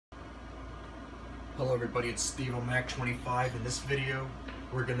Hello everybody, it's Steve on Mac25. In this video,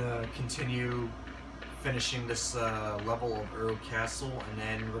 we're gonna continue finishing this level of Uruk Castle, and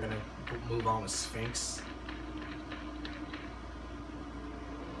then we're gonna move on with Sphinx.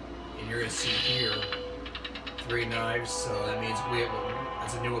 And you're gonna see here 3 knives, so that means we have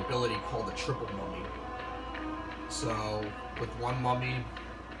that's a new ability called the triple mummy. So with one mummy,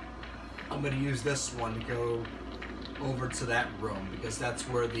 I'm gonna use this one to go over to that room, because that's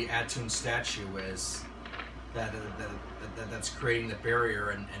where the Atun statue is. That's creating the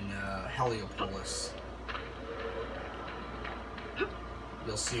barrier in Heliopolis.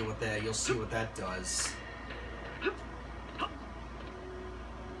 You'll see what that does.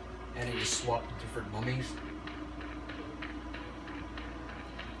 And then you swap the different mummies.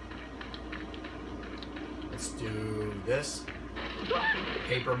 Let's do this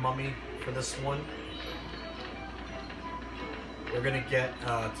paper mummy for this one. We're gonna get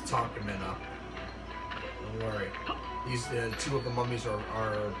Tutankhamun up. Don't worry. These two of the mummies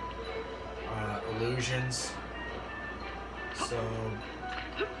are illusions, so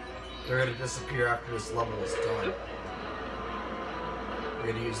they're gonna disappear after this level is done.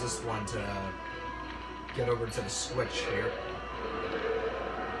 We're gonna use this one to get over to the switch here.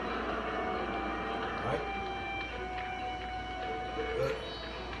 All right. Good.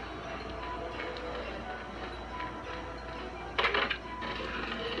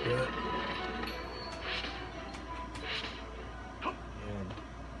 Good. And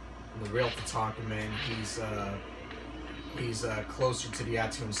the real Tutankhamun, he's closer to the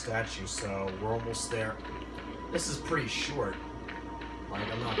Atun statue, so we're almost there. This is pretty short, like,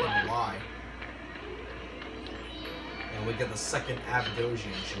 I'm not gonna lie. And we get the second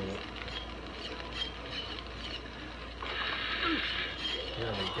Abdosian jewel.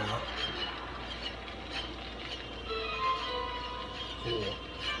 There we go. Cool.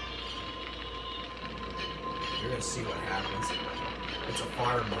 You're gonna see what happens. It's a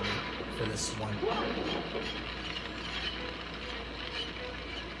fire mummy for this one.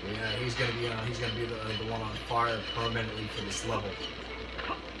 Yeah, he's gonna be the one on fire permanently for this level.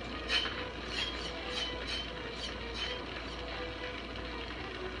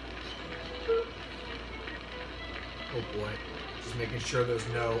 Oh boy. Just making sure there's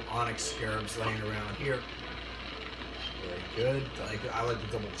no onyx scarabs laying around here. Very good. I like to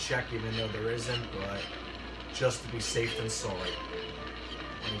double check even though there isn't, but just to be safe than sorry.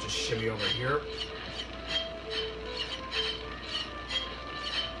 Let me just shimmy over here.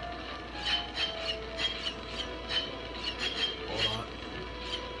 Hold on.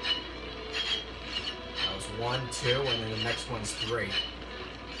 That was 1, 2, and then the next one's 3.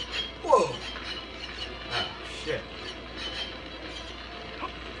 Whoa! Oh, shit.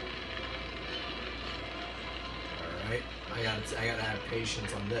 Alright, I gotta have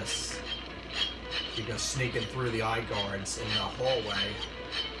patience on this. Because sneaking through the eye guards in the hallway,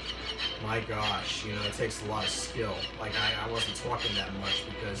 my gosh, you know, it takes a lot of skill. Like, I wasn't talking that much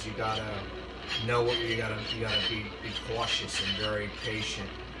because you gotta know what you gotta be cautious and very patient.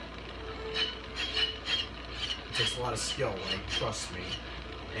 It takes a lot of skill, like, trust me.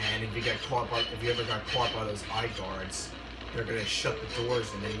 And if you ever got caught by those eye guards, they're gonna shut the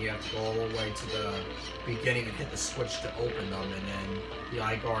doors, and then you have to go all the way to the beginning and hit the switch to open them, and then the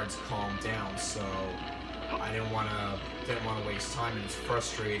eye guards calm down. So I didn't want to waste time, and it's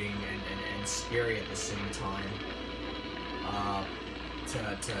frustrating and scary at the same time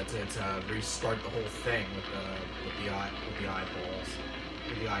to restart the whole thing with the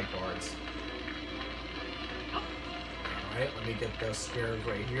eye guards. All right, let me get those scarabs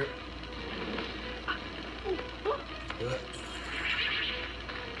right here. Good.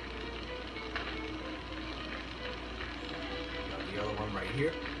 Got the other one right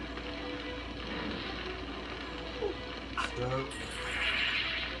here. So,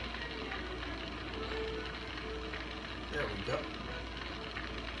 there we go.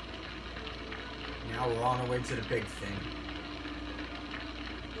 Now we're on our way to the big thing.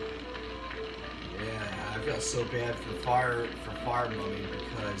 Yeah, I feel so bad for Fire Mummy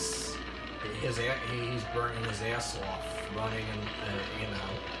because he's burning his ass off running, and you know,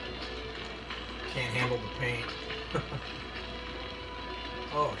 can't handle the pain.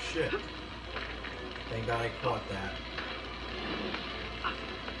 Oh shit. Thank God I caught that.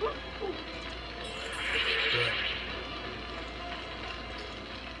 Good.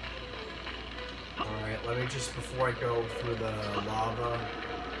 Alright, let me just, before I go through the lava,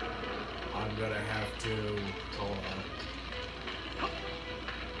 I'm gonna have to, hold on.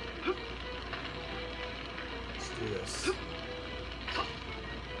 Let's do this.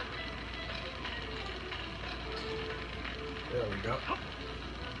 There we go.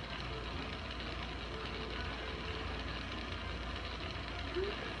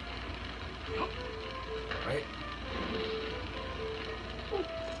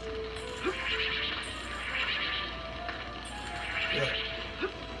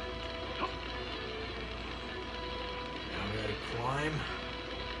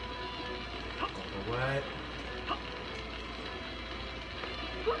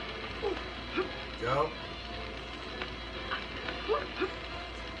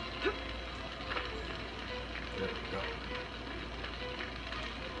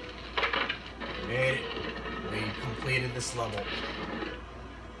 this level.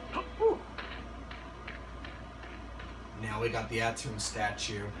 Whew. Now we got the Atun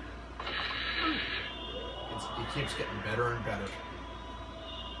statue. It keeps getting better and better.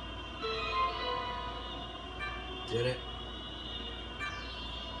 Did it.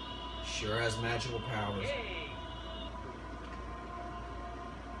 Sure has magical powers.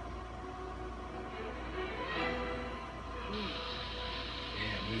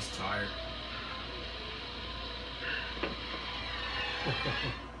 Damn, he's tired.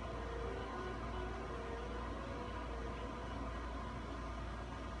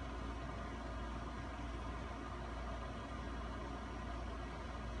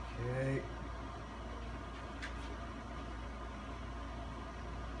 Okay.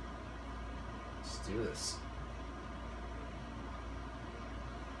 Let's do this.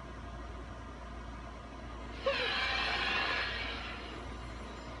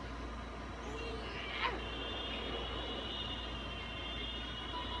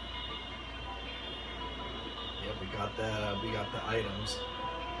 We got the items.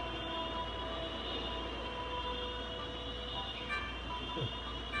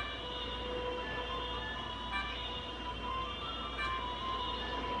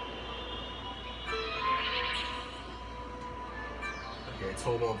 Okay, a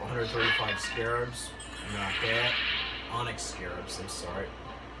total of 135 scarabs. Not bad. Onyx scarabs, I'm sorry.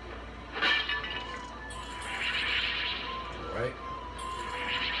 Alright.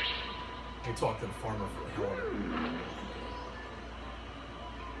 Let me talk to the farmer for the hell of it.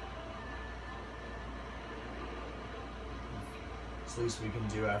 It's the least we can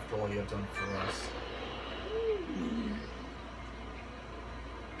do after all you have done for us.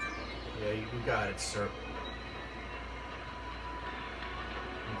 Yeah, you got it, sir.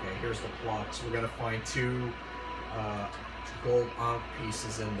 Okay, here's the clocks. We're gonna find two gold ankh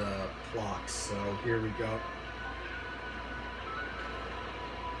pieces in the clocks. So here we go.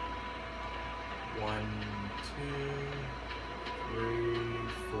 1, 2, 3,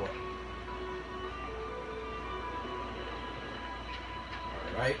 4.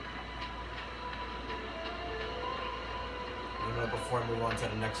 Alright. You know, before I move on to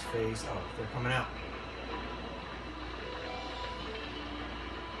the next phase. Oh, they're coming out.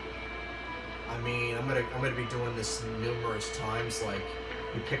 I mean, I'm gonna be doing this numerous times. Like,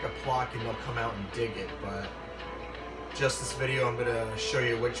 you pick a clock and they'll come out and dig it. But just this video, I'm gonna show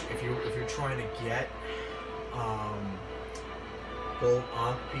you which, if you're trying to get gold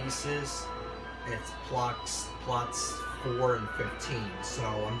ankh pieces, it's plots 4 and 15. So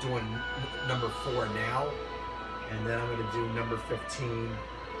I'm doing number 4 now, and then I'm gonna do number 15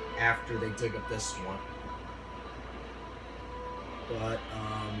 after they dig up this one. But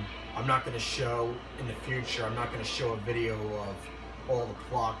I'm not going to show, in the future, I'm not going to show a video of all the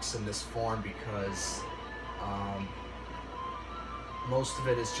clocks in this farm because most of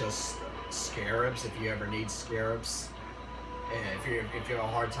it is just scarabs, if you ever need scarabs. And if you have a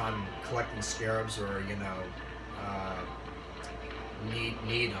hard time collecting scarabs, or, you know,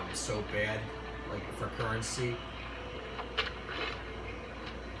 need them so bad, like for currency.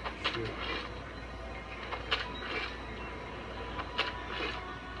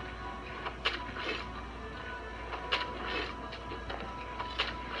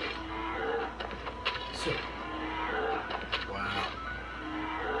 Shoot. Wow.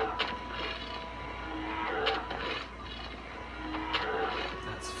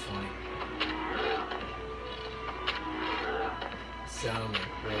 That's funny. Sound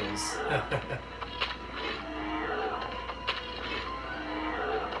like bulls.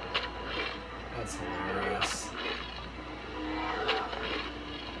 That's hilarious.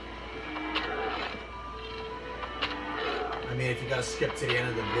 I mean, if you gotta skip to the end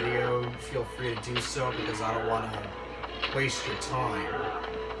of the video, feel free to do so, because I don't want to waste your time.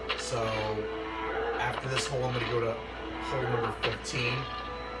 So, after this hole, I'm gonna go to hole number 15,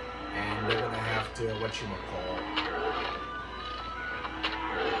 and they're gonna have to, whatchamacallit.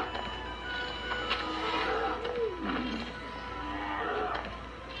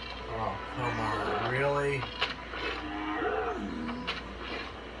 Oh, come on, really?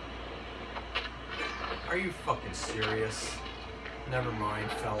 Are you fucking serious? Never mind,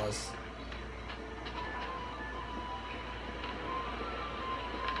 fellas.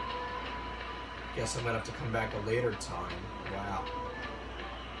 Guess I'm gonna have to come back a later time. Wow.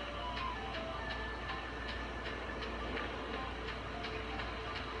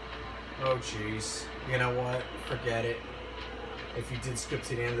 Oh jeez. You know what? Forget it. If you did skip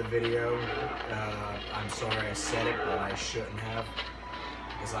to the end of the video, I'm sorry I said it, but I shouldn't have.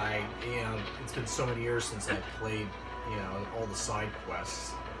 Because you know, it's been so many years since I played, you know, all the side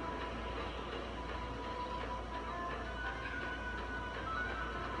quests.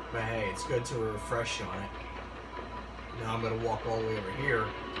 But hey, it's good to refresh on it. Now I'm gonna walk all the way over here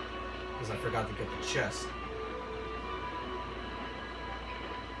because I forgot to get the chest.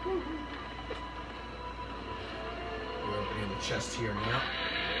 We're opening the chest here now.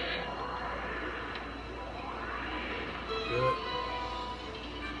 Good.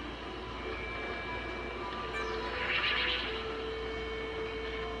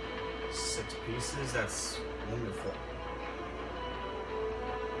 Six pieces, that's wonderful.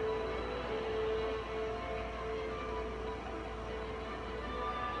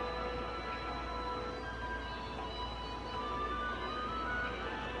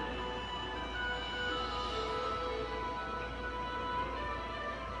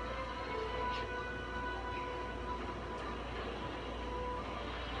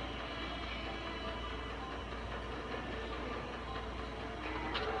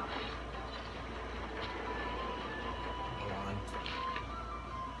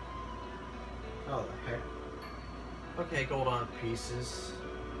 Oh, the heck. Okay, gold on pieces.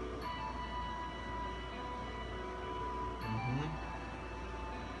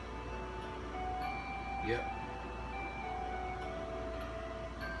 Yep.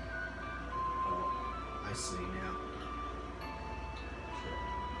 Oh, I see now. Sure.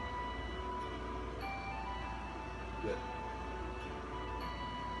 Good.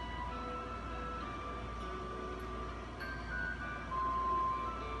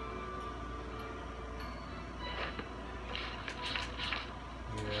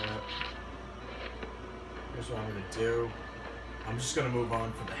 Here's what I'm gonna do. I'm just gonna move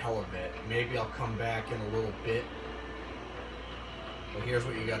on for the hell of it. Maybe I'll come back in a little bit. But here's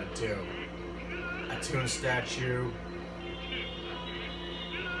what you gotta do. Attune statue.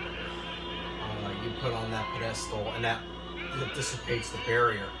 You put on that pedestal, and that dissipates the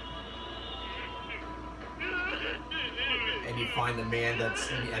barrier. And you find the man that's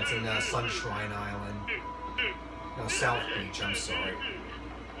in Sunshine Island. No, South Beach, I'm sorry.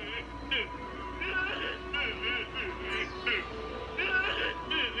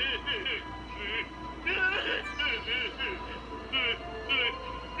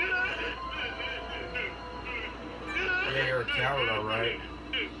 Yeah, you're a coward, alright.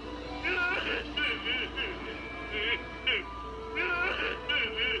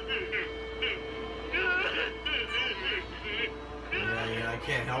 Yeah, I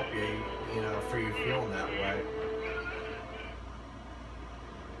can't help you, for you feeling that way.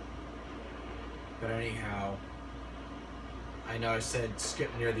 But anyhow, I know I said skip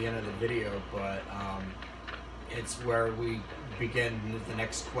near the end of the video, but it's where we begin the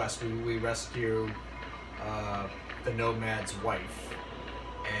next quest. We rescue the Nomad's wife,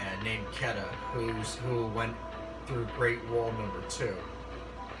 named Keta, who went through Great Wall number 2.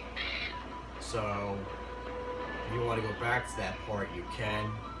 So if you want to go back to that part, you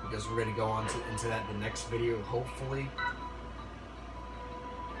can, because we're going to go on into that in the next video, hopefully.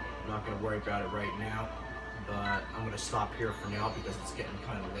 I'm not going to worry about it right now, but I'm going to stop here for now because it's getting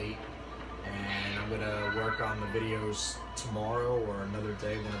kind of late. And I'm going to work on the videos tomorrow or another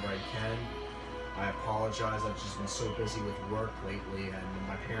day whenever I can. I apologize, I've just been so busy with work lately, and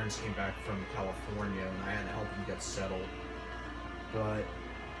my parents came back from California and I had to help them get settled. But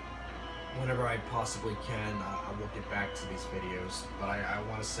whenever I possibly can, I will get back to these videos. But I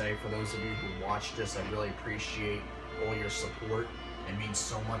want to say, for those of you who watched this, I really appreciate all your support. It means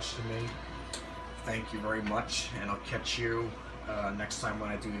so much to me. Thank you very much, and I'll catch you next time when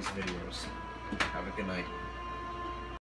I do these videos. Have a good night.